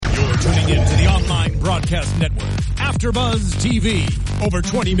Tuning in to the online broadcast network, AfterBuzz TV. Over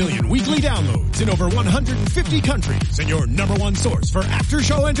 20 million weekly downloads in over 150 countries, and your number one source for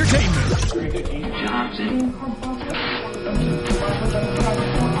after-show entertainment.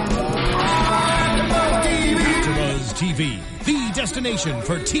 AfterBuzz TV, the destination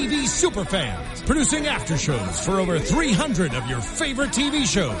for TV superfans, producing aftershows for over 300 of your favorite TV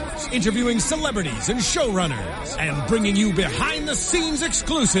shows, interviewing celebrities and showrunners, and bringing you behind-the-scenes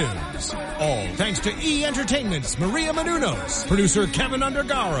exclusives. All thanks to E! Entertainment's Maria Menounos, producer Kevin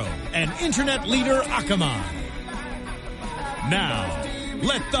Undergaro, and internet leader Akamai. Now,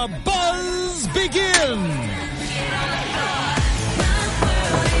 let the buzz begin!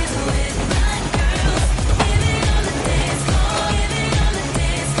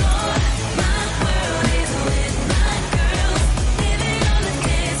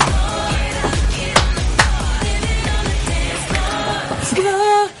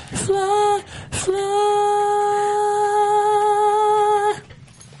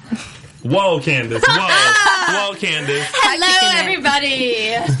 Whoa, Candace. Whoa, Candace. Hello,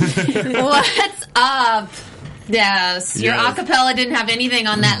 everybody. What's up? Yes, your acapella didn't have anything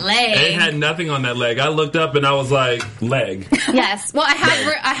on that leg. It had nothing on that leg. I looked up and I was like, leg. Yes. Well,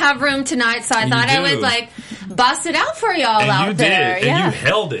 I have room tonight, so I thought I would bust it out for y'all out there. And you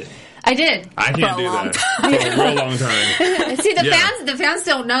held it. I did. I can't do that for a real long time. See, the fans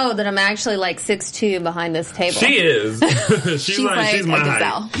don't know that I'm actually 6'2" behind this table. She is. she's my height.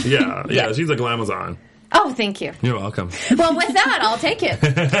 Yeah. She's like Amazon. Oh, thank you. You're welcome. Well, with that, I'll take it.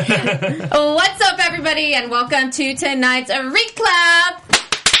 What's up, everybody, and welcome to tonight's reclap.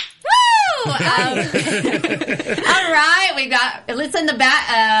 Woo! All right, we got Alyssa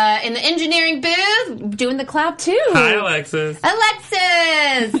in the engineering booth doing the clap too. Hi, Alexis.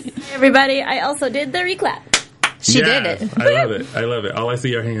 Hey, everybody, I also did the reclap. She did it. I love it. All I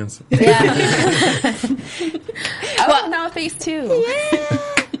see are hands. Yeah. Well, now a face too. Yeah.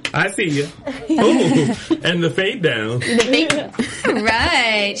 I see you. Ooh, and the fade down.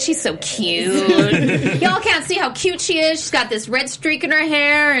 Right. She's so cute. Y'all can't see how cute she is. She's got this red streak in her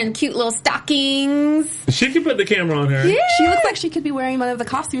hair and cute little stockings. She can put the camera on her. Yeah. She looks like she could be wearing one of the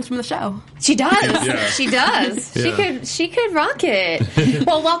costumes from the show. She does. Yeah. She does. Yeah. She could rock it.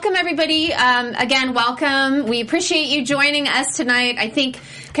 Well, welcome everybody. Again, welcome. We appreciate you joining us tonight. I think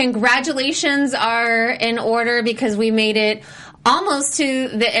congratulations are in order because we made it almost to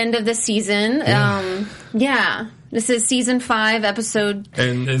the end of the season. Yeah. This is season 5, episode...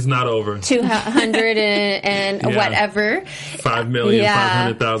 And it's not over. 200 and whatever.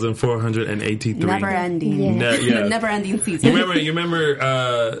 5,500,483. Never ending. Never ending season. You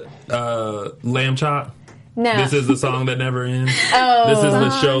remember Lamb Chop? No. This is the song that never ends. Oh. This is the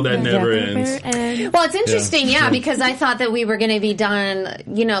show that never ends. Well, it's interesting, because I thought that we were going to be done,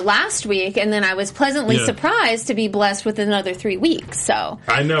 last week, and then I was pleasantly surprised to be blessed with another 3 weeks, so.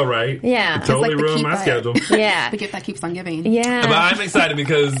 I know, right? Yeah. It totally ruined my schedule. Yeah. The gift that keeps on giving. Yeah. But I'm excited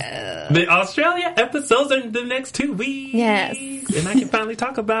because the Australia episodes are in the next 2 weeks. Yes. And I can finally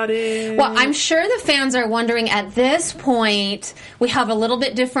talk about it. Well, I'm sure the fans are wondering at this point, we have a little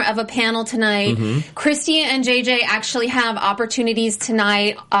bit different of a panel tonight. Mm-hmm. Christy and JJ actually have opportunities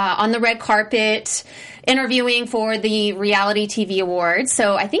tonight on the red carpet interviewing for the Reality TV Awards.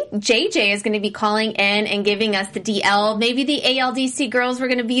 So I think JJ is going to be calling in and giving us the DL. Maybe the ALDC girls were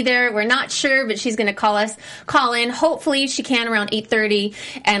going to be there. We're not sure, but she's going to call in. Hopefully she can around 8:30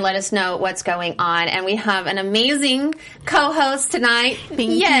 and let us know what's going on. And we have an amazing co-host tonight.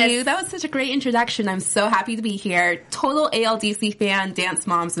 Thank you. That was such a great introduction. I'm so happy to be here. Total ALDC fan, dance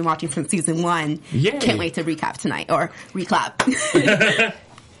mom's been watching from season 1. Yay. Can't wait to recap tonight or reclap.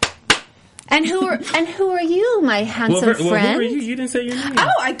 And who are you, my handsome friend? Who are you? You didn't say your name.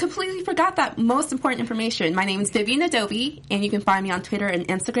 Oh, I completely forgot that most important information. My name is Vivian Adobe, and you can find me on Twitter and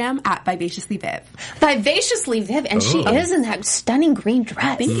Instagram at VivaciouslyViv. Vivaciously Viv, and she is in that stunning green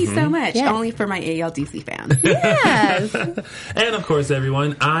dress. Thank you so much. Yeah. Only for my ALDC fans. Yes. And of course,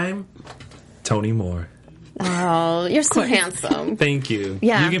 everyone, I'm Tony Moore. Oh, you're so handsome. Thank you.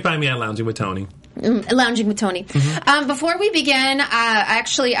 Yeah. You can find me at Lounging with Tony. Lounging with Tony. Mm-hmm. Before we begin,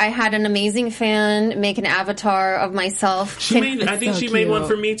 I had an amazing fan make an avatar of myself. I think she made one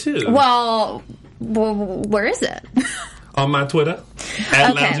for me too. Well, where is it? On my Twitter,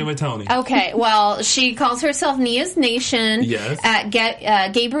 at Lounging with Tony. Okay, well, she calls herself Nia's Nation. Yes. At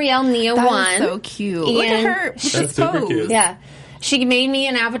Gabrielle Nia that 1. Is so cute. Look at her. That's super cute. Yeah. She made me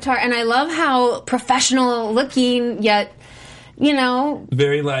an avatar, and I love how professional looking, yet you know,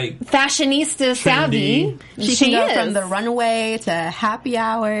 very like fashionista savvy. She can go from the runway to happy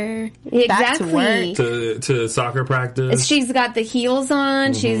hour, back to work, to soccer practice. She's got the heels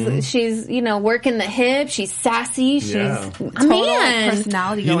on. She's you know, working the hip. She's sassy. She's total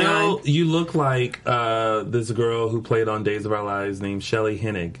personality you going know, on. you look like this girl who played on Days of Our Lives named Shelley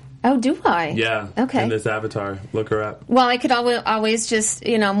Hennig. Oh, do I? Yeah. Okay. In this avatar. Look her up. Well, I could always just,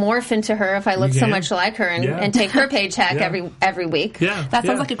 you know, morph into her if I look so much like her and take her paycheck every week. Yeah. That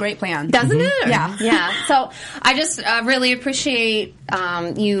sounds like a great plan. Doesn't it? Yeah. Yeah. So I just really appreciate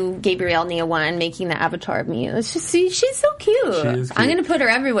you, Gabrielle Nia1, making the avatar of me. It's just, she's so cute. She is cute. I'm going to put her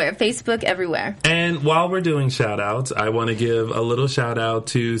everywhere. Facebook, everywhere. And while we're doing shout-outs, I want to give a little shout-out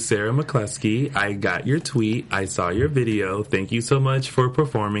to Sarah McCluskey. I got your tweet. I saw your video. Thank you so much for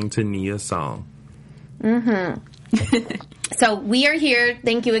performing to Nia's song. So we are here.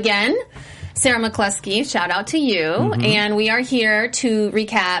 Thank you again, Sarah McCluskey. Shout out to you. And we are here to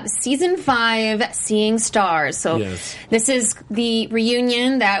recap Season 5, Seeing Stars. So this is the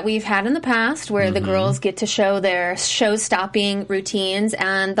reunion that we've had in the past where the girls get to show their show-stopping routines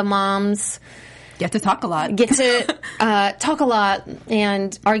and the moms get to talk a lot. Get to talk a lot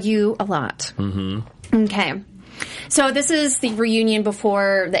and argue a lot. Okay. So this is the reunion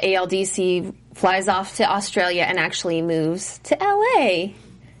before the ALDC flies off to Australia and actually moves to LA.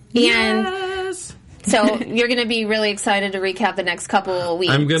 And so you're going to be really excited to recap the next couple of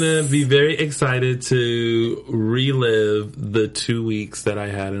weeks. I'm going to be very excited to relive the 2 weeks that I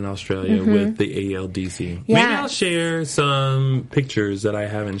had in Australia with the ALDC. Maybe I'll share some pictures that I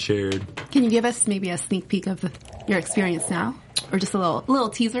haven't shared. Can you give us maybe a sneak peek of your experience now? Or just a little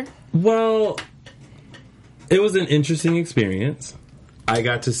teaser? Well, it was an interesting experience. I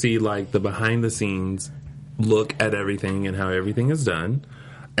got to see like the behind the scenes look at everything and how everything is done.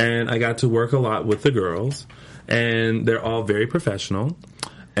 And I got to work a lot with the girls. And they're all very professional.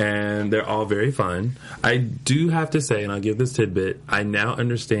 And they're all very fun. I do have to say, and I'll give this tidbit, I now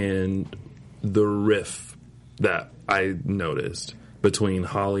understand the riff that I noticed between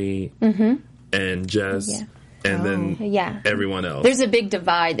Holly and Jess and then everyone else. There's a big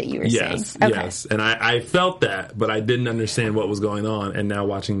divide that you were saying. Okay. Yes. And I felt that, but I didn't understand what was going on. And now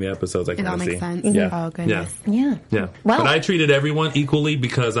watching the episodes, I can see. It all makes sense. Yeah. Oh, goodness. Yeah. Well, but I treated everyone equally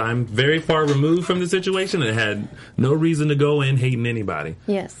because I'm very far removed from the situation and had no reason to go in hating anybody.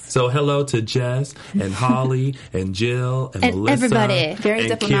 Yes. So hello to Jess and Holly and Jill and Melissa. Everybody. Very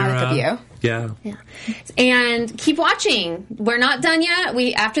diplomatic Kira. of you. Yeah. And keep watching. We're not done yet.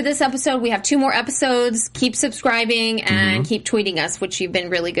 After this episode, we have 2 more episodes. Keep subscribing and keep tweeting us, which you've been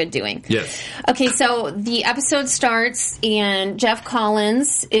really good doing. Yes. Okay, so the episode starts and Jeff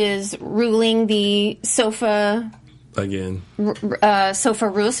Collins is ruling the sofa Again. Sofa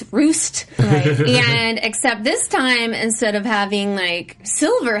roost. Right. And except this time, instead of having like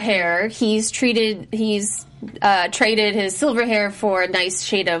silver hair, he's traded his silver hair for a nice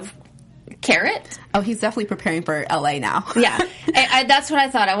shade of carrot. Oh, he's definitely preparing for LA now. Yeah. That's what I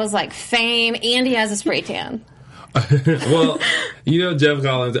thought. I was like, fame, and he has a spray tan. Well, you know Jeff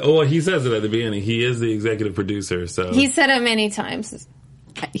Collins, he says it at the beginning. He is the executive producer, so. He said it many times.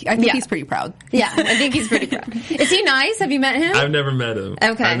 I think he's pretty proud. Yeah, I think he's pretty proud. Is he nice? Have you met him? I've never met him.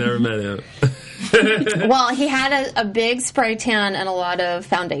 Okay. I've never met him. Well, he had a big spray tan and a lot of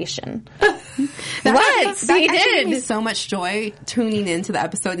foundation. That He gave me did. so much joy tuning into the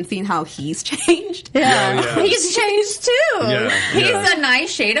episode and seeing how he's changed. Yeah. He's changed too. Yeah, He's a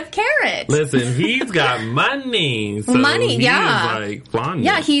nice shade of carrot. Listen, he's got money. So Money, he's yeah. like flaunting.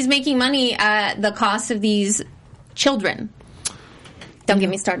 Yeah, he's making money at the cost of these children. Don't get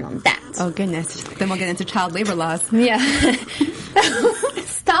me started on that. Oh, goodness. Then we'll get into child labor laws. Yeah.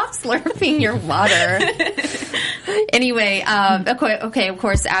 Stop slurping your water. Anyway, okay, of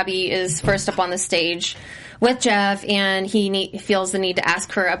course, Abby is first up on the stage with Jeff, and he feels the need to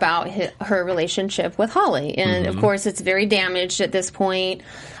ask her about her relationship with Holly. And, of course, it's very damaged at this point.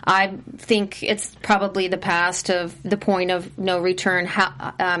 I think it's probably the past of the point of no return.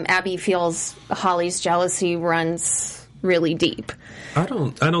 Abby feels Holly's jealousy runs really deep. I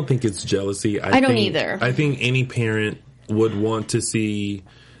don't think it's jealousy. I don't either. I think any parent would want to see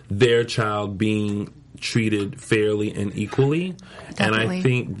their child being treated fairly and equally. Definitely. And I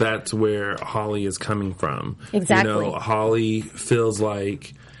think that's where Holly is coming from. Exactly. You know, Holly feels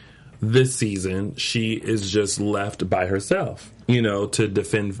like this season she is just left by herself, to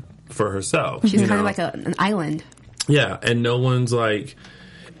defend for herself. She's kind of like an island. Yeah, and no one's like...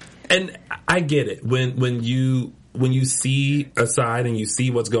 And I get it. When you see a side and you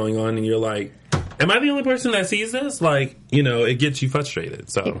see what's going on and you're like, am I the only person that sees this? Like, you know, it gets you frustrated.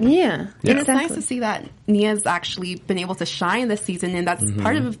 So Yeah. And it's nice to see that Nia's actually been able to shine this season, and that's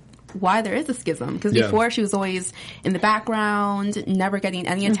part of why there is a schism. Because before, she was always in the background, never getting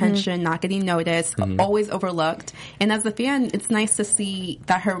any attention, not getting noticed, always overlooked. And as a fan, it's nice to see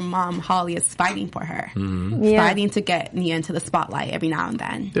that her mom, Holly, is fighting for her. Fighting to get Nia into the spotlight every now and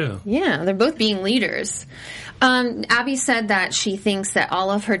then. Yeah, they're both being leaders. Abby said that she thinks that all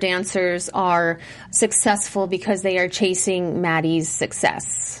of her dancers are successful because they are chasing Maddie's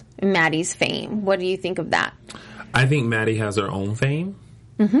success, Maddie's fame. What do you think of that? I think Maddie has her own fame.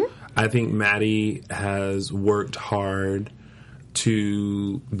 I think Maddie has worked hard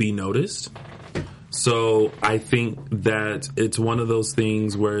to be noticed. So I think that it's one of those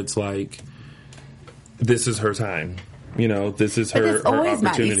things where it's like, this is her time. You know, this is her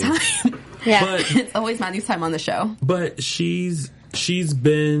opportunity. Maddie's time. But it's always Maddie's time on the show. But she's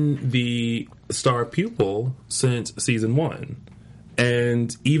been the star pupil since season 1.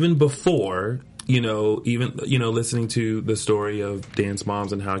 And even before, listening to the story of Dance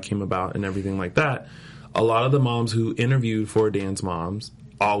Moms and how it came about and everything like that, a lot of the moms who interviewed for Dance Moms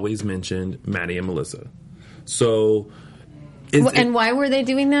always mentioned Maddie and Melissa. So, and why were they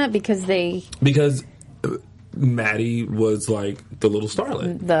doing that? Because Maddie was like the little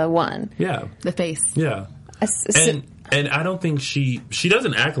starlet, the one, the face, and I don't think she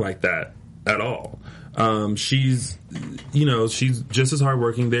doesn't act like that at all. She's just as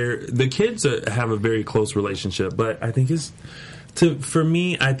hardworking. The kids have a very close relationship, but I think for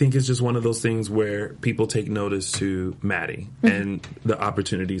me, I think it's just one of those things where people take notice to Maddie and the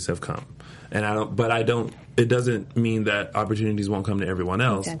opportunities have come. And it doesn't mean that opportunities won't come to everyone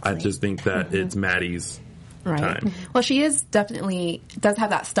else. Exactly. I just think that it's Maddie's time. Well, she does have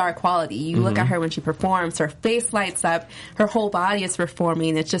that star quality. You look at her when she performs, her face lights up, her whole body is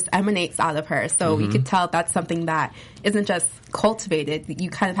performing. It just emanates out of her. So you could tell that's something that isn't just cultivated. You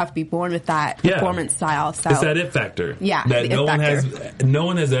kind of have to be born with that performance style. So it's that it factor. Yeah, that no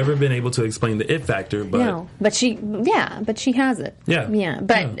one has ever been able to explain the it factor. But no, but she has it.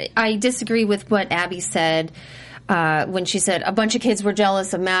 But I disagree with what Abby said. When she said a bunch of kids were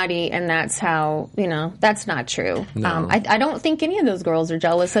jealous of Maddie, and that's how, that's not true. No. I don't think any of those girls are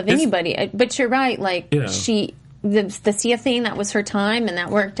jealous of anybody. But you're right. Like, the Sia thing, that was her time, and that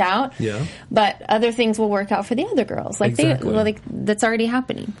worked out. Yeah. But other things will work out for the other girls. Like, that's already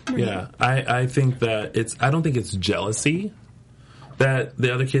happening. Yeah. I think that I don't think it's jealousy that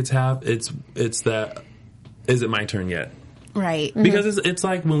the other kids have. It's that, is it my turn yet? Right. Because it's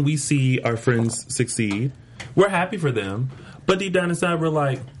like when we see our friends succeed, we're happy for them, but deep down inside, we're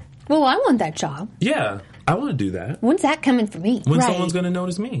like, well, I want that job. Yeah, I want to do that. When's that coming for me? When someone's going to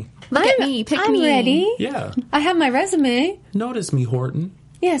notice me. Look at me, pick me. I'm ready. Yeah. I have my resume. Notice me, Horton.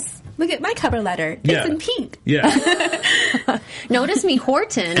 Yes. Look at my cover letter. It's in pink. Yeah. Notice me,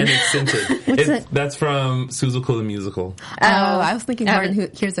 Horton. And it's scented. That's from Seussical the Musical. Oh, I was thinking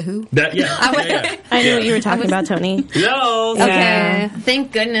Horton, Here's a Who. I knew what you were talking about, Tony. No. Okay. Yeah.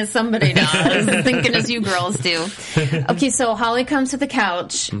 Thank goodness somebody does. Thank goodness you girls do. Okay, so Holly comes to the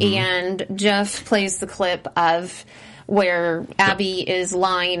couch, and Jeff plays the clip of where Abby is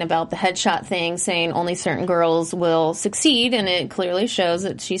lying about the headshot thing, saying only certain girls will succeed, and it clearly shows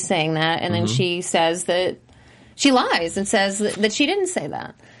that she's saying that, and then she says that she lies and says that she didn't say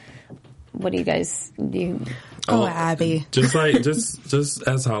that. What do you guys do? Oh, Abby. Just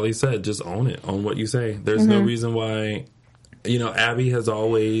as Holly said, just own it. Own what you say. There's no reason why, Abby has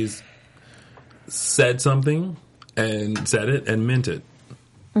always said something and said it and meant it.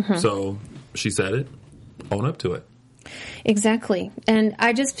 So she said it, own up to it. Exactly. And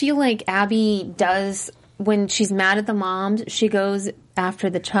I just feel like Abby does, when she's mad at the moms, she goes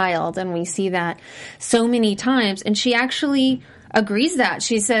after the child. And we see that so many times. And she actually agrees that.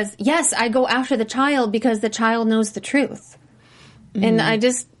 She says, yes, I go after the child because the child knows the truth. And that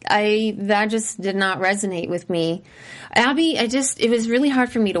just did not resonate with me. Abby, it was really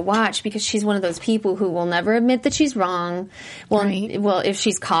hard for me to watch because she's one of those people who will never admit that she's wrong. Well, if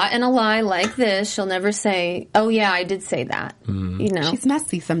she's caught in a lie like this, she'll never say, oh yeah, I did say that. She's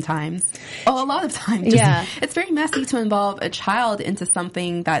messy sometimes. Oh, a lot of times. It's very messy to involve a child into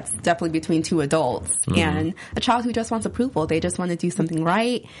something that's definitely between two adults. And a child who just wants approval. They just want to do something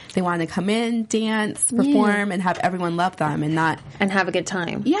right. They want to come in, dance, perform, and have everyone love them and have a good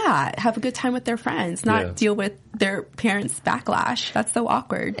time. Yeah, have a good time with their friends, not deal with their parents' backlash. That's so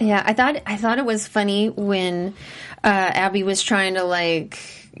awkward. Yeah, I thought it was funny when Abby was trying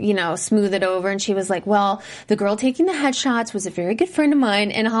to smooth it over, and she was like, well, the girl taking the headshots was a very good friend of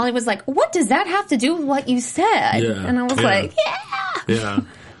mine, and Holly was like, what does that have to do with what you said? And I was like, Yeah.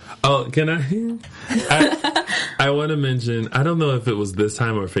 Oh, can I want to mention, I don't know if it was this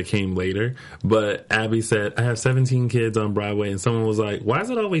time or if it came later, but Abby said, I have 17 kids on Broadway, and someone was like, why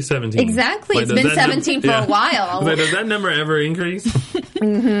is it always 17? Exactly. Like, it's been 17 for a while. Like, does that number ever increase?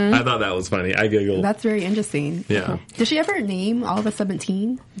 Mm-hmm. I thought that was funny. I giggled. That's very interesting. Yeah. Did she ever name all of the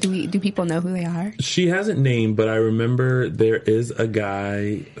 17? Do people know who they are? She hasn't named, but I remember there is a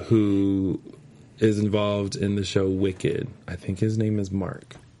guy who is involved in the show Wicked. I think his name is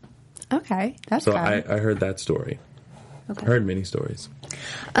Mark. Okay, that's so. I heard that story. Okay. I heard many stories.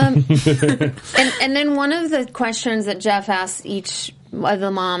 And then one of the questions that Jeff asked each of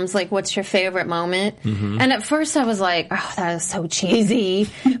the moms, like, what's your favorite moment? Mm-hmm. And at first I was like, oh, that is so cheesy.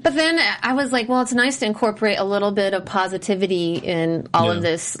 But then I was like, well, it's nice to incorporate a little bit of positivity in all of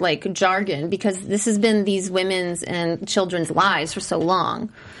this, like, jargon, because this has been these women's and children's lives for so long.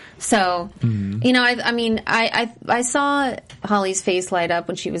 So, you know, I saw Holly's face light up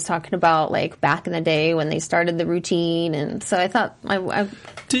when she was talking about, like, back in the day when they started the routine, and so I thought,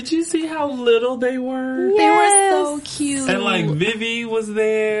 Did you see how little they were? Yes. They were so cute. And, like, Vivi was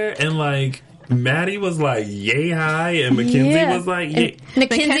there, and, like, Maddie was, like, yay high, and Mackenzie was, like, yay.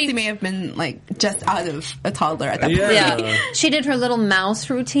 Mackenzie may have been, like, just out of a toddler at that point. Yeah. She did her little mouse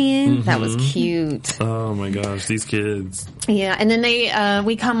routine. Mm-hmm. That was cute. Oh, my gosh, these kids. Yeah, and then they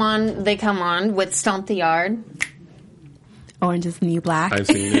come on with Stomp the Yard. Orange is the New Black. I've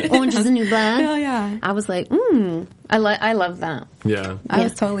seen it. Orange is the New Black. Oh, yeah. I was like, I love that. Yeah. I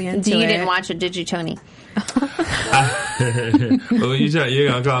was totally into it. You didn't watch it, did you, Tony? Well, you're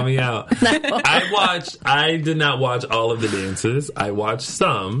gonna call me out. No. I did not watch all of the dances. I watched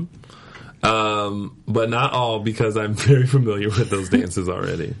some, but not all, because I'm very familiar with those dances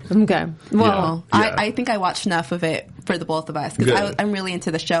already. Okay. Well, yeah. I think I watched enough of it for the both of us, because I'm really into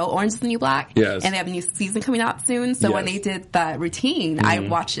the show Orange is the New Black. Yes. And they have a new season coming out soon, so when they did that routine, I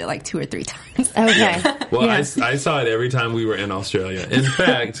watched it like 2 or 3 times. Okay. Well, I saw it every time we were in Australia. In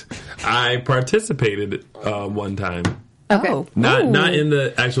fact, I participated one time. Okay. Oh. Not in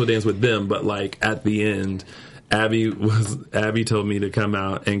the actual dance with them, but like at the end, Abby told me to come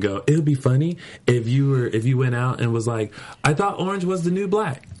out and go, it would be funny if you went out and was like, I thought orange was the new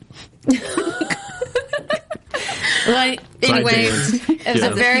black. Like, anyway, it was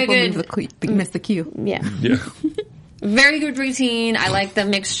a very good. Missed the cue. Yeah. Yeah. Very good routine. I like the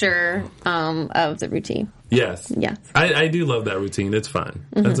mixture of the routine. Yes. Yes. I do love that routine. It's fun.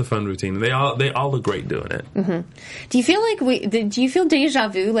 Mm-hmm. That's a fun routine. They all look great doing it. Mm-hmm. Do you feel like do you feel deja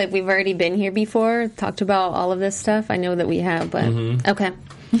vu? Like we've already been here before, talked about all of this stuff? I know that we have, but okay. All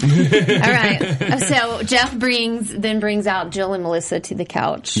right. So Jeff brings out Jill and Melissa to the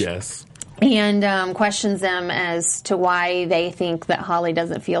couch. Yes. And questions them as to why they think that Holly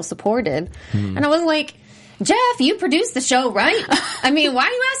doesn't feel supported. Mm. And I was like, Jeff, you produced the show, right? I mean, why are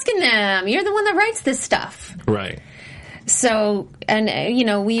you asking them? You're the one that writes this stuff. Right. So, and, you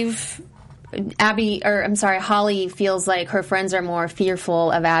know, Holly feels like her friends are more fearful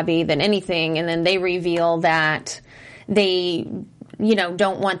of Abby than anything. And then they reveal that they, you know,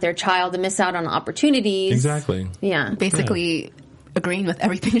 don't want their child to miss out on opportunities. Exactly. Yeah. Basically agreeing with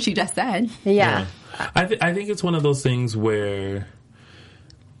everything she just said. Yeah. I think it's one of those things where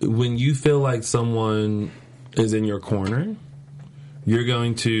when you feel like someone is in your corner, you're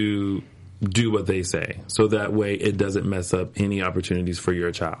going to do what they say. So that way it doesn't mess up any opportunities for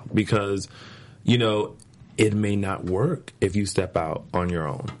your child. Because, you know, it may not work if you step out on your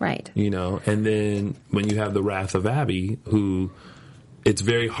own. Right. You know, and then when you have the wrath of Abby, who it's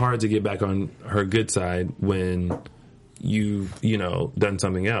very hard to get back on her good side when you know, done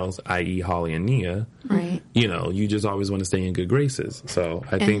something else, i.e. Holly and Nia, right? You know, you just always want to stay in good graces. So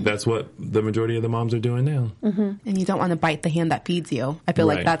I think that's what the majority of the moms are doing now. Mm-hmm. And you don't want to bite the hand that feeds you. I feel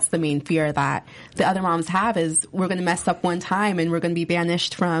like that's the main fear that the other moms have is we're going to mess up one time and we're going to be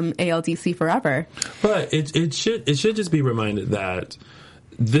banished from ALDC forever. But it should just be reminded that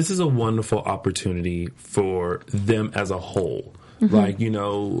this is a wonderful opportunity for them as a whole. Mm-hmm. Like, you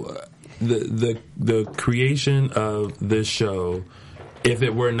know, the creation of this show, if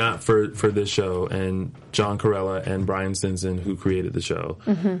it were not for this show and John Corella and Brian Stinson who created the show,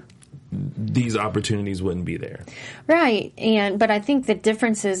 these opportunities wouldn't be there. Right. But I think the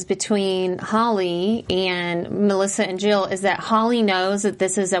differences between Holly and Melissa and Jill is that Holly knows that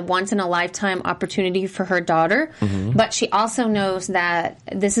this is a once in a lifetime opportunity for her daughter, but she also knows that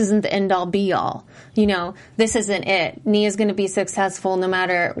this isn't the end all be all. You know, this isn't it. Nia's going to be successful no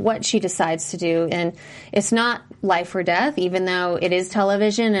matter what she decides to do. And it's not life or death, even though it is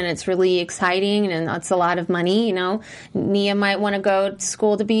television and it's really exciting and it's a lot of money. You know, Nia might want to go to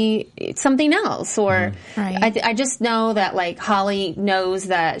school to be something else. Or Right. I just know that like Holly knows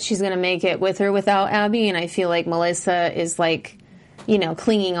that she's going to make it with or without Abby, and I feel like Melissa is like, you know,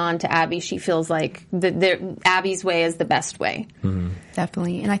 clinging on to Abby. She feels like Abby's way is the best way.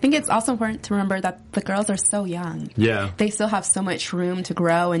 Definitely. And I think it's also important to remember that the girls are so young. Yeah. They still have so much room to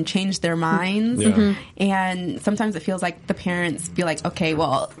grow and change their minds. Yeah. And sometimes it feels like the parents feel like, okay,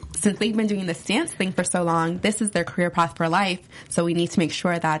 well, since they've been doing this dance thing for so long, this is their career path for life. So we need to make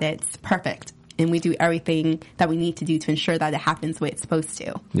sure that it's perfect. And we do everything that we need to do to ensure that it happens the way it's supposed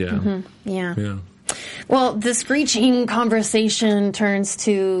to. Yeah. Yeah. Well, the screeching conversation turns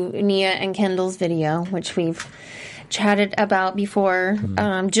to Nia and Kendall's video, which we've chatted about before.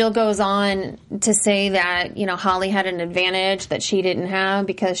 Jill goes on to say that, you know, Holly had an advantage that she didn't have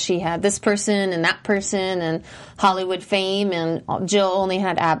because she had this person and that person and Hollywood fame, and Jill only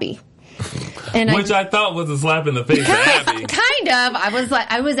had Abby. And Which I thought was a slap in the face to Abby. Kind of.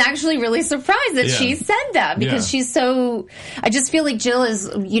 I was actually really surprised that she said that because she's so, I just feel like Jill is,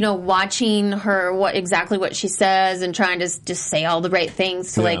 you know, watching her, exactly what she says and trying to just say all the right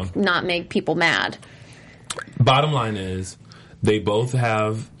things to like not make people mad. Bottom line is, they both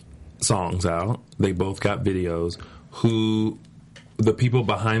have songs out. They both got videos. The people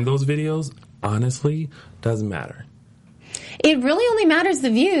behind those videos, honestly, doesn't matter. It really only matters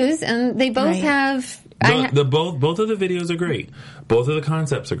the views, and they both have. Both of the videos are great. Both of the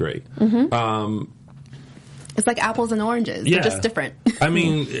concepts are great. It's like apples and oranges. They're just different. I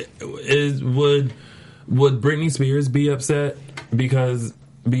mean, would Britney Spears be upset because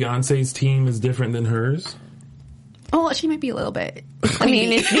Beyonce's team is different than hers? Oh, she might be a little bit. I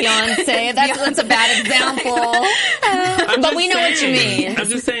mean, it's Beyonce. That's a bad example. But we know what you mean. I'm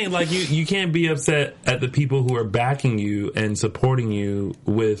just saying, like, you can't be upset at the people who are backing you and supporting you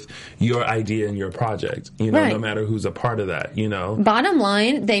with your idea and your project, you know, no matter who's a part of that, you know. Bottom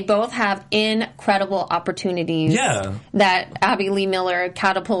line, they both have incredible opportunities that Abby Lee Miller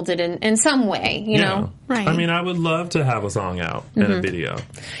catapulted in some way, you know. Right. I mean, I would love to have a song out and a video.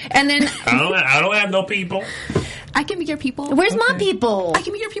 And then I don't have no people. I can be your people. Where's my people? I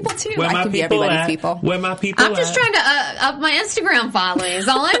can be your people too. Where I my can be people everybody's at? people. Where my people I'm just trying to up my Instagram following. Is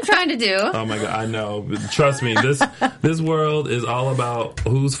all I'm trying to do. Oh my God, I know. Trust me, this world is all about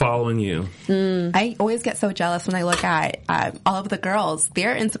who's following you. I always get so jealous when I look at all of the girls,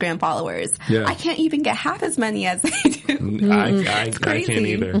 their Instagram followers. Yeah. I can't even get half as many as they do. I can't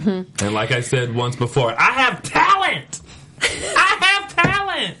either. And like I said once before, I have talent. I have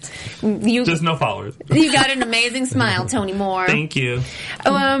talent. Just no followers. You got an amazing smile, Tony Moore. Thank you.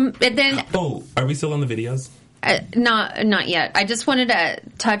 And then, are we still on the videos? not yet. I just wanted to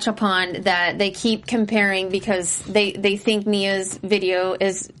touch upon that they keep comparing because they think Nia's video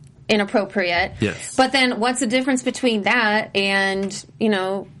is inappropriate. Yes. But then, what's the difference between that and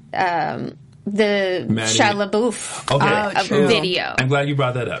the Shia LaBeouf video? I'm glad you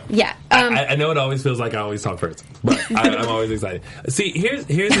brought that up. Yeah. I know it always feels like I always talk first, but I'm always excited. See, here's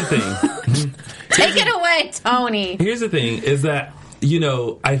the thing. Take it away, Tony. Here's the thing: is that, you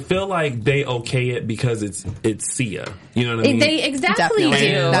know, I feel like they okay it because it's Sia. You know what I mean? They exactly Definitely.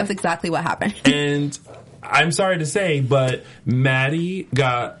 do. That's exactly what happened. And I'm sorry to say, but Maddie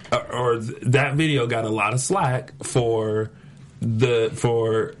got, or that video got a lot of slack for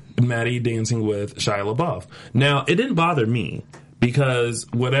Maddie dancing with Shia LaBeouf. Now, it didn't bother me because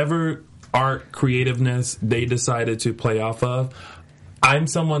whatever art creativeness they decided to play off of, I'm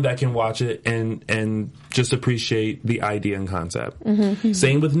someone that can watch it and just appreciate the idea and concept. Mm-hmm.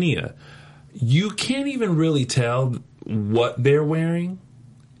 Same with Nia. You can't even really tell what they're wearing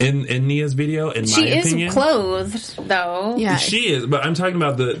in Nia's video, in my opinion. She is clothed, though. Yeah. She is, but I'm talking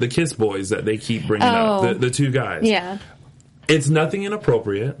about the Kiss Boys that they keep bringing up, the two guys. Yeah. It's nothing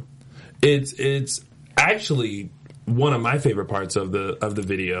inappropriate. It's actually one of my favorite parts of the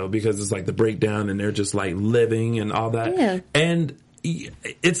video because it's like the breakdown and they're just like living and all that. Yeah. And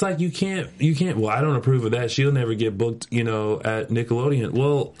it's like you can't, well, I don't approve of that. She'll never get booked, you know, at Nickelodeon.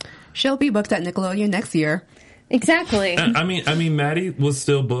 Well, she'll be booked at Nickelodeon next year. Exactly. I mean, Maddie was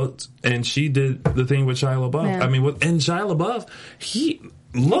still booked and she did the thing with Shia LaBeouf. Yeah. I mean, and Shia LaBeouf,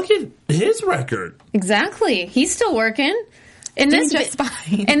 look at his record. Exactly. He's still working. In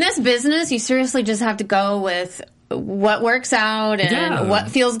this business, you seriously just have to go with what works out and what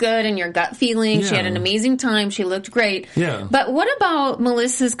feels good and your gut feeling. Yeah. She had an amazing time. She looked great. Yeah. But what about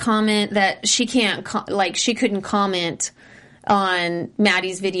Melissa's comment that she can't, she couldn't comment on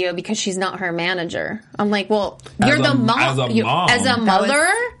Maddie's video because she's not her manager? I'm like, well, you're the mom. As a mother?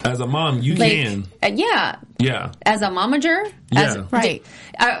 As a mom, you can. Yeah. Yeah. As a momager? Yeah. Right.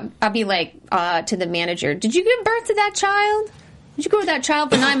 I'll be like, to the manager, did you give birth to that child? Did you grow that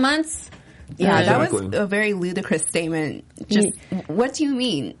child for 9 months? Yeah, Exactly. that was a very ludicrous statement. Just, what do you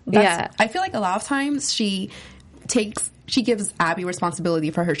mean? I feel like a lot of times she gives Abby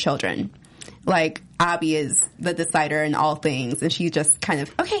responsibility for her children. Like, Abby is the decider in all things, and she just kind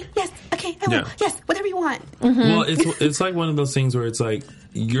of, okay, yes, okay, I will, yes, whatever you want. Well, it's like one of those things where it's like,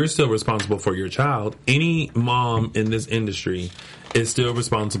 you're still responsible for your child. Any mom in this industry is still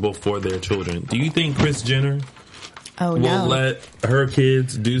responsible for their children. Do you think Kris Jenner will let her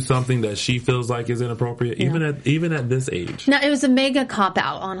kids do something that she feels like is inappropriate, even at this age? No, it was a mega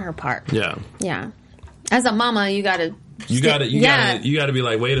cop-out on her part. Yeah. Yeah. As a mama, you gotta be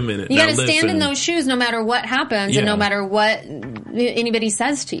like, wait a minute. You gotta stand in those shoes no matter what happens and no matter what anybody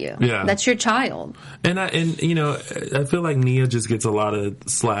says to you. Yeah. That's your child. And I feel like Nia just gets a lot of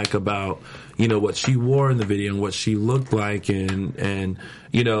slack about, what she wore in the video and what she looked like, and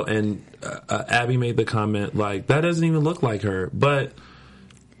Abby made the comment like, that doesn't even look like her, but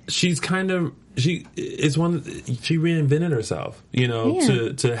she's kind of, she reinvented herself,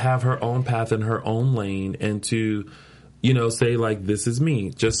 to have her own path in her own lane, and to, say like, this is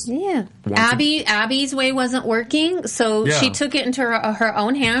me. Just Abby's way wasn't working, so she took it into her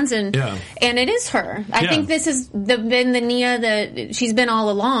own hands, and it is her. I think this has been the Nia that she's been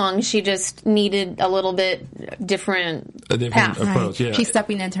all along. She just needed a little bit different path. approach. Yeah. She's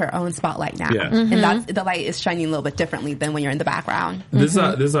stepping into her own spotlight now, and the light is shining a little bit differently than when you're in the background. This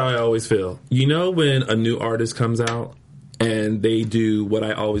is how I always feel. When a new artist comes out and they do what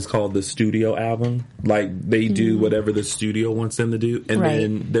I always call the studio album, like they do whatever the studio wants them to do, and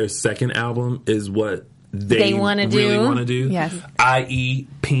then their second album is what they want to do. Yes. I.e.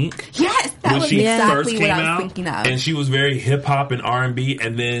 Pink. Yes, that was exactly what I was thinking of. And she was very hip hop and R&B,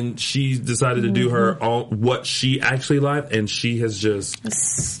 and then she decided to do her own, what she actually liked, and she has just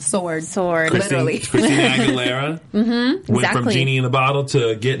soared, literally. Christina Aguilera went from Genie in the Bottle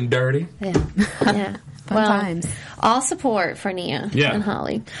to Getting Dirty. Yeah. Fun times. All support for Nia and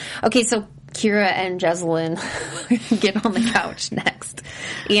Holly. Okay, so Kira and Jezelyn get on the couch next.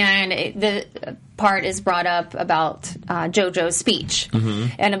 And the part is brought up about JoJo's speech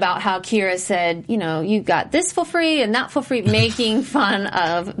and about how Kira said, you got this for free and that for free, making fun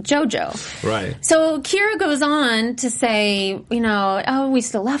of JoJo. Right. So Kira goes on to say, we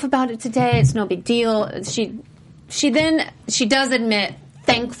still laugh about it today. It's no big deal. She does admit,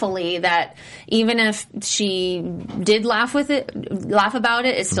 thankfully, that even if she did laugh about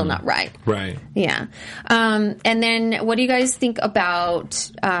it, it's still not right. Right. Yeah. And then what do you guys think about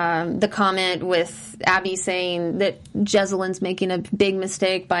the comment with Abby saying that Jezelyn's making a big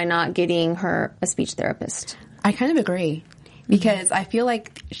mistake by not getting her a speech therapist? I kind of agree, because I feel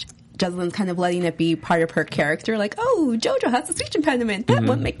like Jezelyn's kind of letting it be part of her character, like, oh, JoJo has a speech impediment. That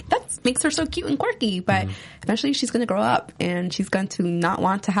makes her so cute and quirky. But eventually she's going to grow up, and she's going to not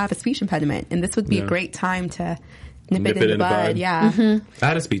want to have a speech impediment. And this would be a great time to nip it in the bud. Yeah. I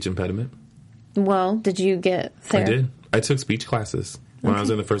had a speech impediment. Well, did you get therapy? I did. I took speech classes when I was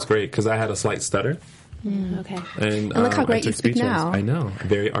in the first grade because I had a slight stutter. Okay. And look how great you speak now. I know.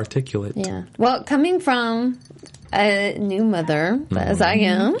 Very articulate. Yeah. Well, coming from a new mother, as I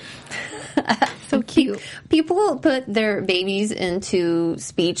am. So cute. People put their babies into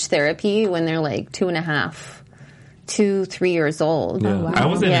speech therapy when they're like 2.5, 3 years old. Yeah. Oh, wow. I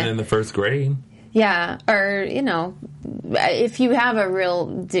was in it in the first grade. Yeah. Or, if you have a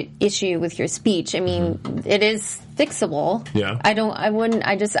real issue with your speech, I mean, it is fixable. Yeah.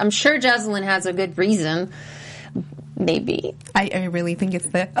 I'm sure Jezelyn has a good reason. Maybe. I really think it's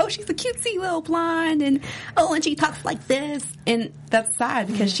she's a cutesy little blonde, and she talks like this. And that's sad,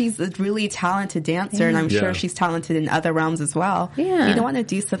 because she's a really talented dancer, and I'm sure she's talented in other realms as well. Yeah. You don't want to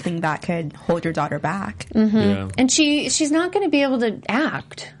do something that could hold your daughter back. Yeah. And she's not going to be able to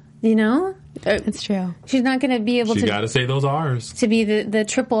act, It's true. She's not going to be able to. She got to say those R's. To be the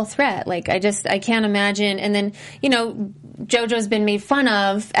triple threat. Like, I can't imagine. And then, JoJo's been made fun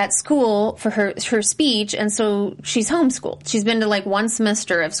of at school for her speech, and so she's homeschooled. She's been to like one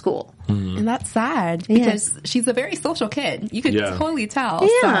semester of school. And that's sad, because she's a very social kid. You can totally tell.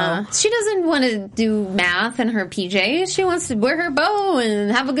 Yeah. So. She doesn't want to do math in her PJs. She wants to wear her bow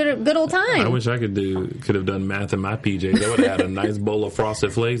and have a good old time. I wish I could have done math in my PJs. I would have had a nice bowl of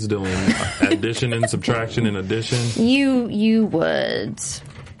Frosted Flakes doing addition and subtraction and addition. You would.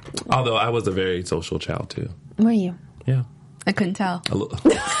 Although I was a very social child too. Were you? Yeah. I couldn't tell.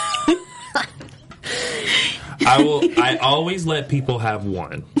 I always let people have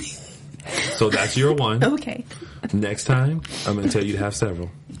one. So that's your one. Okay. Next time, I'm going to tell you to have several.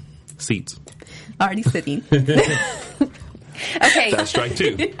 Seats. Already sitting. Okay. That's strike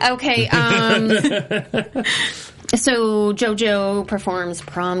two. Okay. So JoJo performs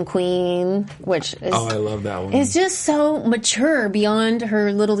Prom Queen, which is... Oh, I love that one. It's just so mature beyond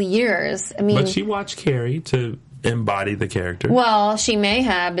her little years. I mean... But she watched Carrie to embody the character. Well, she may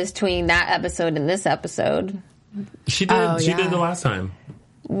have between that episode and this episode. She did. She did the last time.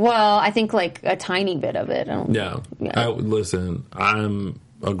 Well, I think like a tiny bit of it. Listen, I'm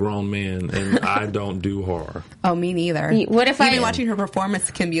a grown man and I don't do horror. Oh, me neither. What if Even watching her performance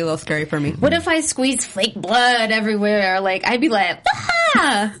can be a little scary for me. What if I squeeze fake blood everywhere? Like, I'd be like,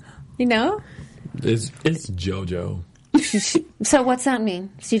 ah! You know? It's JoJo. So what's that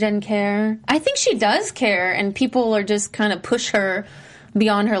mean? She doesn't care? I think she does care, and people are just kind of push her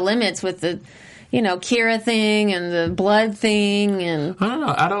beyond her limits with the, Kira thing and the blood thing, and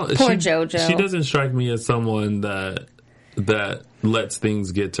I don't know. Poor JoJo. She doesn't strike me as someone that lets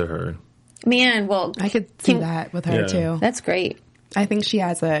things get to her. Man, well, I could see that with her too. That's great. I think she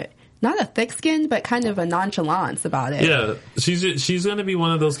has not a thick skin, but kind of a nonchalance about it. Yeah, she's going to be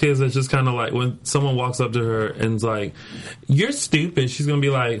one of those kids that's just kind of like when someone walks up to her and's like, "You're stupid," she's going to be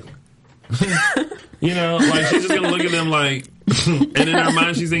like, like she's just going to look at them like, and in her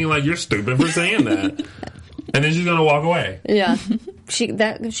mind she's thinking like, "You're stupid for saying that," and then she's going to walk away. Yeah, she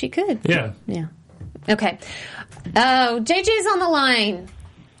could. Yeah. Okay. Oh, JJ's on the line.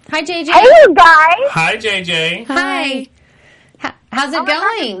 Hi, JJ. Hey, you guys. Hi, JJ. Hi. How's it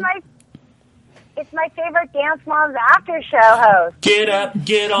going? God, it's my favorite Dance Moms After Show host. Get up,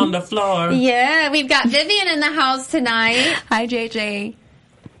 get on the floor. Yeah, we've got Vivian in the house tonight. Hi, JJ. Hey,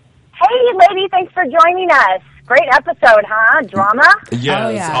 lady, thanks for joining us. Great episode, huh? Drama?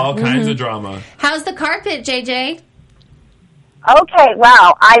 Yes, all kinds of drama. How's the carpet, JJ? Okay,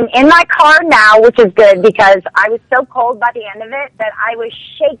 well, I'm in my car now, which is good because I was so cold by the end of it that I was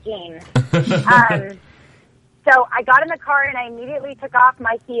shaking. So I got in the car and I immediately took off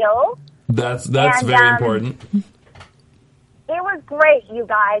my heels. That's very important. It was great, you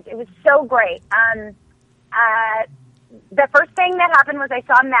guys. It was so great. The first thing that happened was I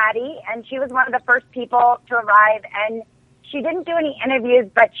saw Maddie, and she was one of the first people to arrive, and she didn't do any interviews,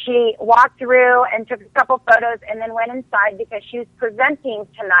 but she walked through and took a couple photos and then went inside because she was presenting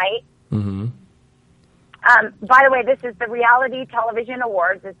tonight. Mm-hmm. By the way, this is the Reality Television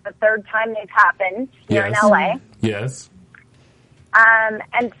Awards. It's the third time they've happened here in LA. Yes.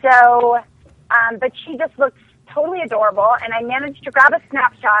 And so, but she just looks totally adorable, and I managed to grab a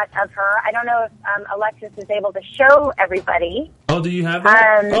snapshot of her. I don't know if Alexis is able to show everybody. Oh, do you have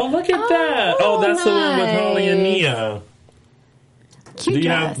that? Look at that. Oh, that's the one with Holly and Nia. Cute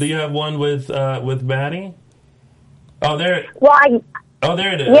dress. Do you have one with Maddie? Oh, there. Well,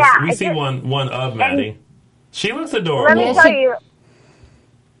 there it is. Yeah, we see one of Maddie. She looks adorable. Let me tell you,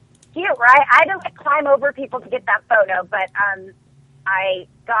 cute, right? I had to climb over people to get that photo, but I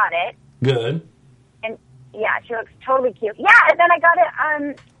got it. Good. And yeah, she looks totally cute. Yeah, and then I got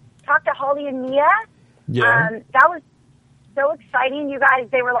to talk to Holly and Nia. Yeah. That was so exciting, you guys.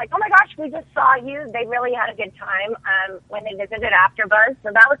 They were like, "Oh my gosh, we just saw you." They really had a good time when they visited AfterBuzz,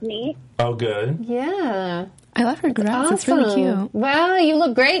 so that was neat. Oh, good. Yeah. I love her dress. It's really cute. Wow, you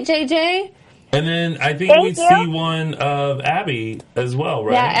look great, JJ. And then I think we see one of Abby as well,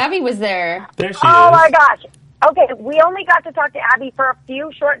 right? Yeah, Abby was there. There she is. Oh my gosh. Okay, we only got to talk to Abby for a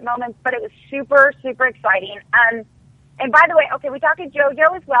few short moments, but it was super, super exciting. And by the way, okay, we talked to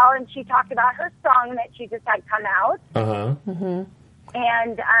JoJo as well, and she talked about her song that she just had come out. Uh-huh. Mm-hmm.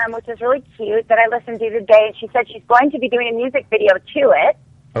 And which is really cute, that I listened to today. And she said she's going to be doing a music video to it.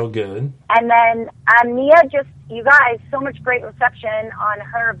 Oh, good. And then Nia you guys, so much great reception on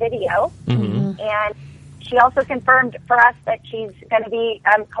her video. Mm-hmm. And she also confirmed for us that she's going to be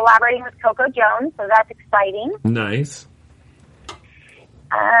collaborating with Coco Jones, so that's exciting. Nice.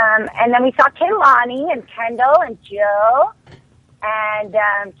 And then we saw Kehlani and Kendall and Jill and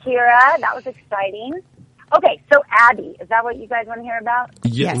Kira. That was exciting. Okay, so Abby, is that what you guys want to hear about?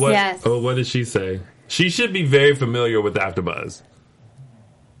 Yeah, Yes. Yes. Oh, what did she say? She should be very familiar with AfterBuzz.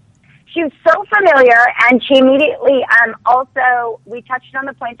 She was so familiar, and she immediately also, we touched on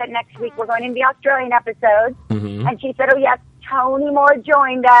the point that next week we're going into the Australian episode, and she said, oh yes, Tony Moore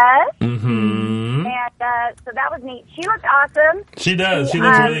joined us, Mm-hmm. and so that was neat. She looked awesome. She does. She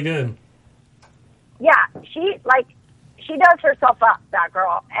looks really good. Yeah, she does herself up, that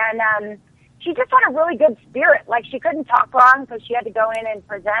girl, and she just had a really good spirit. Like, she couldn't talk long, so she had to go in and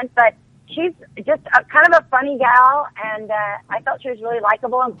present, but she's just kind of a funny gal, and I felt she was really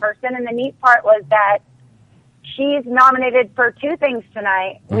likable in person. And the neat part was that she's nominated for 2 things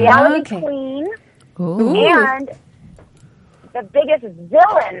tonight: Reality Queen and the biggest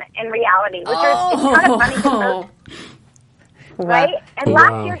villain in reality, which is it's kind of funny. right? And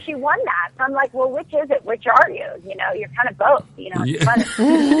last year she won that. So I'm like, well, which is it? Which are you? You know, you're kind of both. You know, it's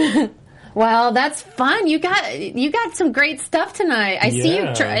funny. Well, that's fun. You got some great stuff tonight. I see you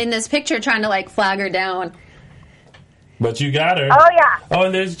in this picture trying to like flag her down. But you got her. Oh yeah. Oh,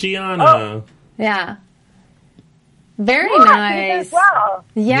 and there's Gianna. Oh. Yeah. Very nice. As well.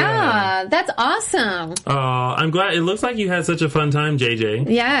 Yeah, that's awesome. Oh, I'm glad. It looks like you had such a fun time,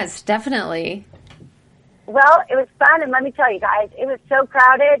 JJ. Yes, definitely. Well, it was fun, and let me tell you guys, it was so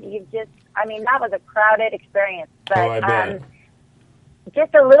crowded. That was a crowded experience. But, I bet.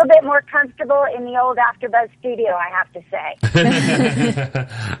 Just a little bit more comfortable in the old AfterBuzz studio, I have to say.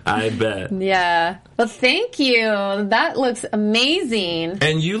 I bet. Yeah. Well, thank you. That looks amazing.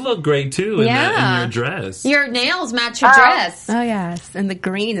 And you look great, too, in your dress. Your nails match your dress. Oh, yes. And the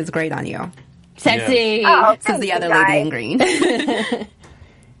green is great on you. Sexy. Oh, Says the other lady in green.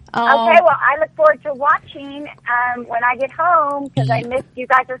 Okay, well, I look forward to watching when I get home because I missed you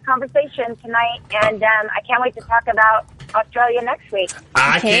guys' conversation tonight, and I can't wait to talk about Australia next week.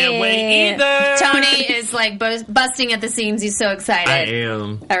 I can't wait either. Tony is like busting at the seams. He's so excited. I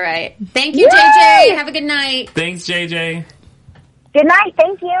am. All right. Thank you, JJ. Have a good night. Thanks, JJ. Good night.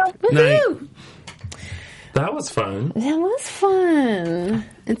 Thank you. Woohoo. That was fun. That was fun.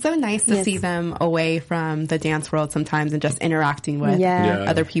 It's so nice to see them away from the dance world sometimes and just interacting with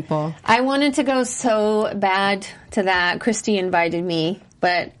other people. I wanted to go so bad to that. Christy invited me,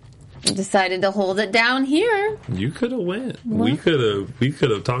 but decided to hold it down here. You could have went. We could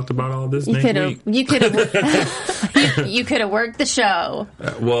have talked about all this next week. You could have. You could have worked the show.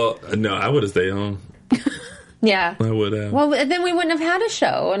 Well, no, I would have stayed home. Yeah. I would have. Well, then we wouldn't have had a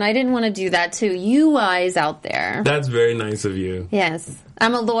show, and I didn't want to do that to you guys out there. That's very nice of you. Yes.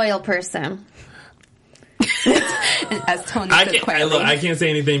 I'm a loyal person. As Tony says quietly. I can't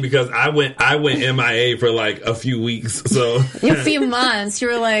say anything because I went MIA for like a few weeks. So a few months. You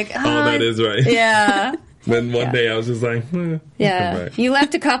were like, oh, that is right. Yeah. Then one day I was just like, yeah. You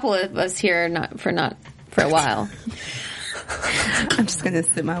left a couple of us here for a while. I'm just going to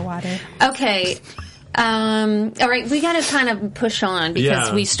sip my water. Okay. All right, we got to kind of push on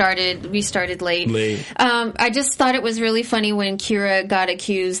because we started late. I just thought it was really funny when Kira got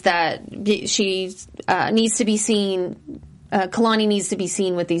accused that she needs to be seen. Kalani needs to be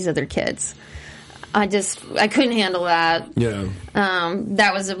seen with these other kids. I couldn't handle that. Yeah.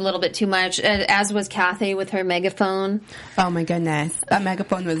 That was a little bit too much, as was Kathy with her megaphone. Oh my goodness. That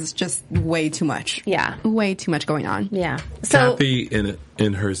megaphone was just way too much. Yeah. Way too much going on. Yeah. So Kathy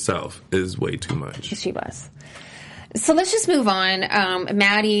in herself is way too much. She was. So let's just move on.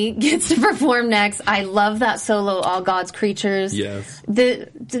 Maddie gets to perform next. I love that solo, All God's Creatures. Yes.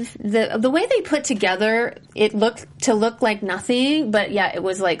 The way they put together, it looked like nothing, but yeah, it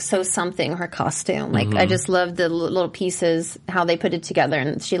was like so something, her costume. Like, I just loved the little pieces, how they put it together,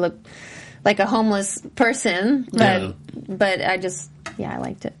 and she looked like a homeless person, but I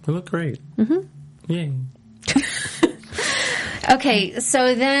liked it. It looked great. Mm-hmm. Yay. Okay,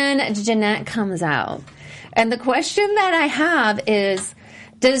 so then Jeanette comes out. And the question that I have is,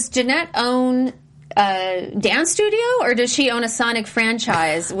 does Jeanette own a dance studio or does she own a Sonic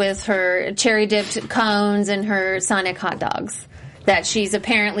franchise with her cherry-dipped cones and her Sonic hot dogs that she's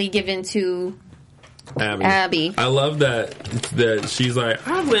apparently given to Abby? I love that she's like,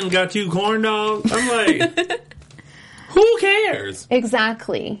 I went and got you corn dogs. I'm like... Who cares?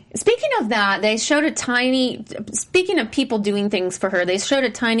 Exactly. Speaking of that, speaking of people doing things for her, they showed a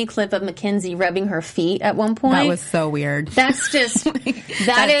tiny clip of Mackenzie rubbing her feet at one point. That was so weird. That's just,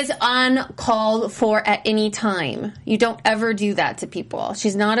 that is uncalled for at any time. You don't ever do that to people.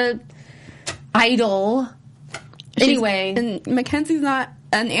 She's not a idol. Anyway. And Mackenzie's not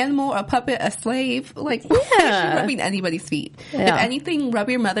an animal, a puppet, a slave. Like, why is she rubbing anybody's feet? Yeah. If anything, rub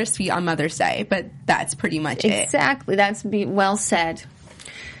your mother's feet on Mother's Day, but that's pretty much it. Exactly. That's well said.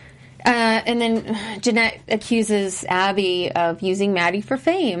 And then Jeanette accuses Abby of using Maddie for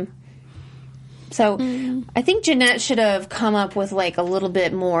fame. So I think Jeanette should have come up with like a little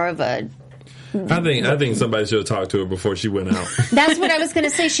bit more of a... I think somebody should have talked to her before she went out. That's what I was going to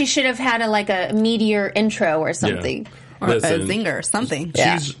say. She should have had a meteor intro or something. Yeah. Or a zinger or something.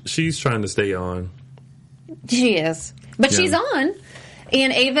 She's trying to stay on. She is. But she's on.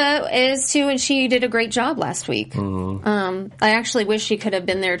 And Ava is too, and she did a great job last week. I actually wish she could have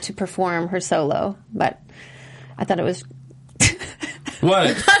been there to perform her solo, but I thought it was... What?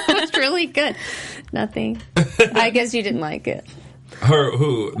 It was really good. Nothing. I guess you didn't like it. Her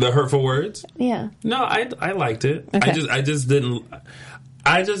who? The Hurtful Words? Yeah. No, I liked it. Okay. I just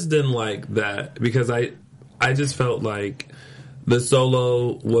didn't like that because I just felt like the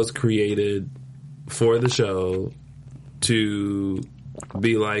solo was created for the show to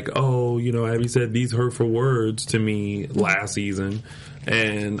be like, oh, you know, Abby said these hurtful words to me last season,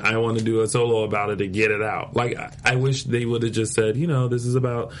 and I want to do a solo about it to get it out. Like, I wish they would have just said, you know, this is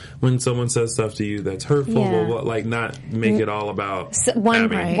about when someone says stuff to you that's hurtful, but like not make it all about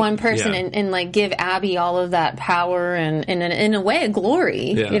one person yeah. and like give Abby all of that power and in a way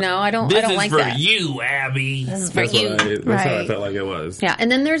glory. Yeah. You know, I don't like that. This is for you, Abby. This is for that's you. That's how I felt like it was. Yeah,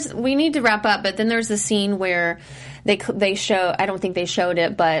 and then we need to wrap up, but then there's a scene where they show, I don't think they showed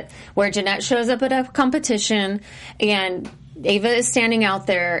it, but where Jeanette shows up at a competition and Ava is standing out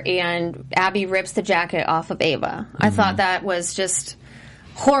there and Abby rips the jacket off of Ava. I thought that was just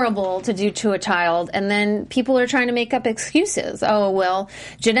horrible to do to a child. And then people are trying to make up excuses. Oh, well,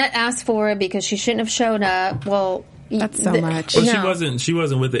 Jeanette asked for it because she shouldn't have showed up. Well, that's so much. Well, she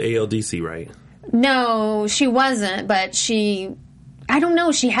wasn't with the ALDC, right? No, she wasn't, but I don't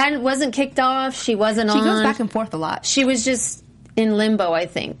know. She wasn't kicked off. She wasn't on. She goes back and forth a lot. She was just in limbo, I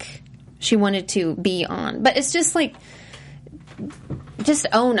think. She wanted to be on. But it's just like, just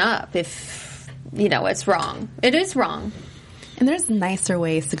own up if, you know, it's wrong. It is wrong. And there's nicer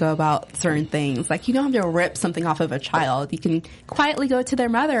ways to go about certain things. Like, you don't have to rip something off of a child. You can quietly go to their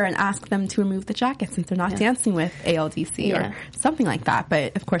mother and ask them to remove the jacket since they're not dancing with ALDC or something like that.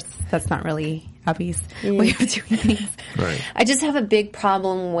 But, of course, that's not really Abby's way of doing things. Right. I just have a big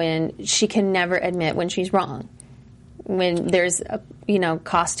problem when she can never admit when she's wrong. When there's a,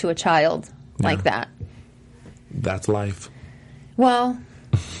 cost to a child like that. That's life. Well,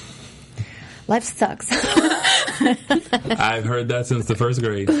 life sucks. I've heard that since the first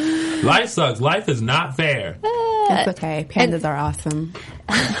grade. Life sucks. Life is not fair. It's okay. Pandas are awesome.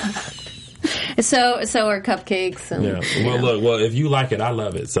 So are cupcakes. And, Well, if you like it, I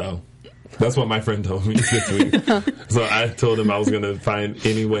love it. So that's what my friend told me this week. So I told him I was going to find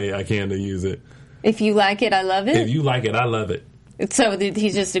any way I can to use it. If you like it, I love it? If you like it, I love it. So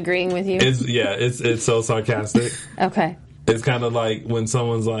he's just agreeing with you? It's so sarcastic. Okay. It's kind of like when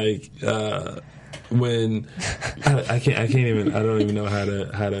someone's like, when I don't even know how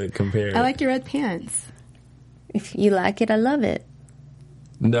to compare. I like your red pants. If you like it, I love it.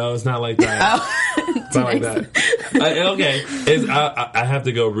 No, it's not like that. It's not like that. Okay, I have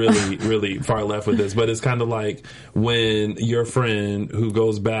to go really, really far left with this, but it's kind of like when your friend who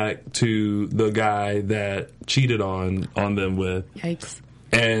goes back to the guy that cheated on them with, yikes,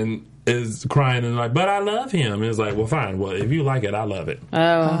 and is crying and like, but I love him. And it's like, well, fine. Well, if you like it, I love it.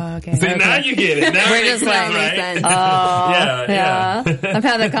 Oh, okay. See, now you get it. Now we're just like, right? Yeah. I've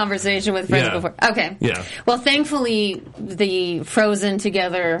had that conversation with friends before. Okay. Yeah. Well, thankfully, the Frozen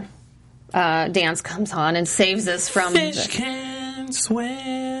Together dance comes on and saves us from Fish can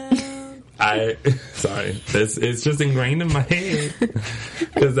swim. Sorry. It's just ingrained in my head.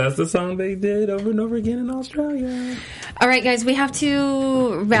 Because that's the song they did over and over again in Australia. All right, guys, we have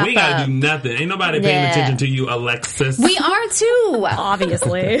to wrap up. We gotta do nothing. Ain't nobody paying attention to you, Alexis. We are too.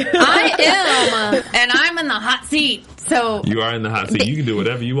 Obviously. I am. And I'm in the hot seat. So you are in the hot seat. You can do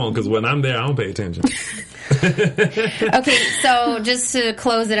whatever you want because when I'm there, I don't pay attention. Okay, so just to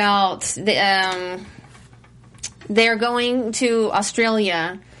close it out, they're going to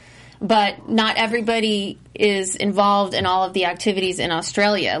Australia, but not everybody is involved in all of the activities in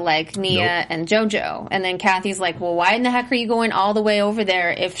Australia, like Nia and JoJo. And then Kathy's like, well, why in the heck are you going all the way over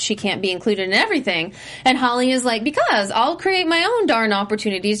there if she can't be included in everything? And Holly is like, because I'll create my own darn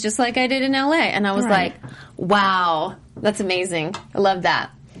opportunities just like I did in LA. And I was like, wow, that's amazing. I love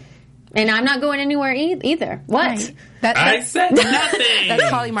that. And I'm not going anywhere either. What? Right. I said nothing. That's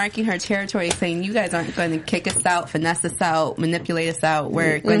Holly marking her territory, saying you guys aren't going to kick us out, finesse us out, manipulate us out.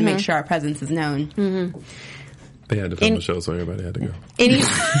 We're going to make sure our presence is known. Mm-hmm. They had to film the show, so everybody had to go.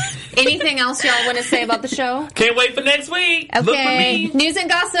 Anything else y'all want to say about the show? Can't wait for next week. Okay. Look for me. News and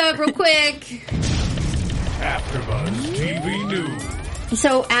gossip, real quick. AfterBuzz TV News.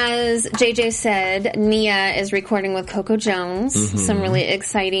 So, as JJ said, Nia is recording with Coco Jones. Some really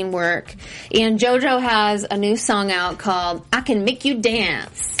exciting work. And JoJo has a new song out called I Can Make You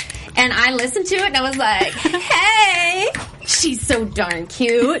Dance. And I listened to it and I was like, hey, she's so darn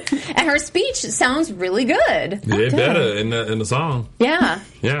cute. And her speech sounds really good. They're better in the song. Yeah.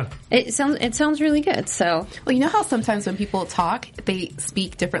 Yeah. It sounds really good. So, well, you know how sometimes when people talk, they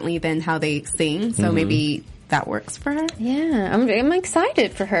speak differently than how they sing. So maybe that works for her. Yeah, I'm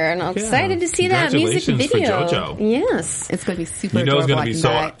excited for her, and I'm excited to see that music video. For JoJo. Yes, it's going to be super. You know, it's going to be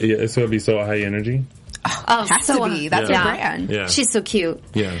so. It's going to be so high energy. Oh, has to be. That's her brand. Yeah. She's so cute.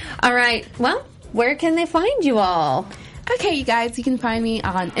 Yeah. All right. Well, where can they find you all? Okay, you guys, you can find me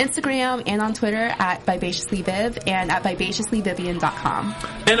on Instagram and on Twitter at BibaciouslyViv and at BibaciouslyVivian.com.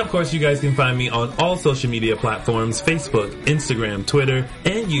 And of course, you guys can find me on all social media platforms, Facebook, Instagram, Twitter,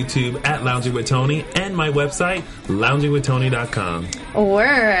 and YouTube at Lounging with Tony, and my website, loungingwithtony.com.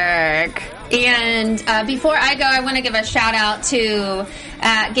 Work. And before I go, I want to give a shout out to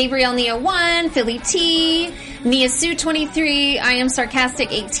Gabrielle Nia 1, Philly T, Nia Sue 23, I Am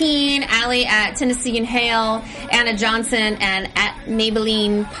Sarcastic 18, Allie at Tennessee and Hale, Anna Johnson, and at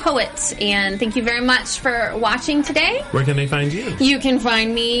Maybelline Poet. And thank you very much for watching today. Where can they find you? You can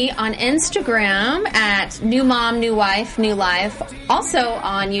find me on Instagram at New Mom, New Wife, New Life. Also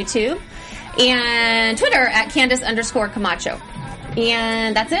on YouTube. And Twitter at Candace_Camacho.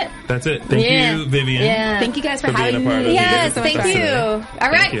 And that's it. That's it. Thank you, Vivian. Yeah. Thank you guys for having me. Yes, thank you. All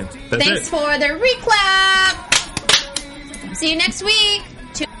right. Thanks for the reclap. See you next week.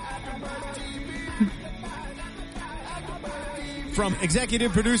 From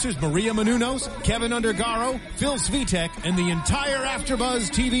executive producers Maria Menounos, Kevin Undergaro, Phil Svitek, and the entire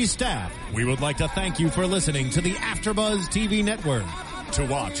AfterBuzz TV staff, we would like to thank you for listening to the AfterBuzz TV network. To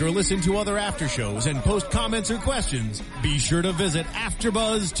watch or listen to other after shows and post comments or questions, be sure to visit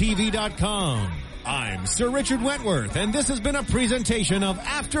AfterBuzzTV.com. I'm Sir Richard Wentworth, and this has been a presentation of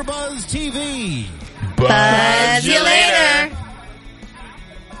AfterBuzz TV. Buzz you later.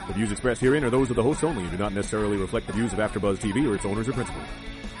 The views expressed herein are those of the hosts only and do not necessarily reflect the views of AfterBuzz TV or its owners or principals.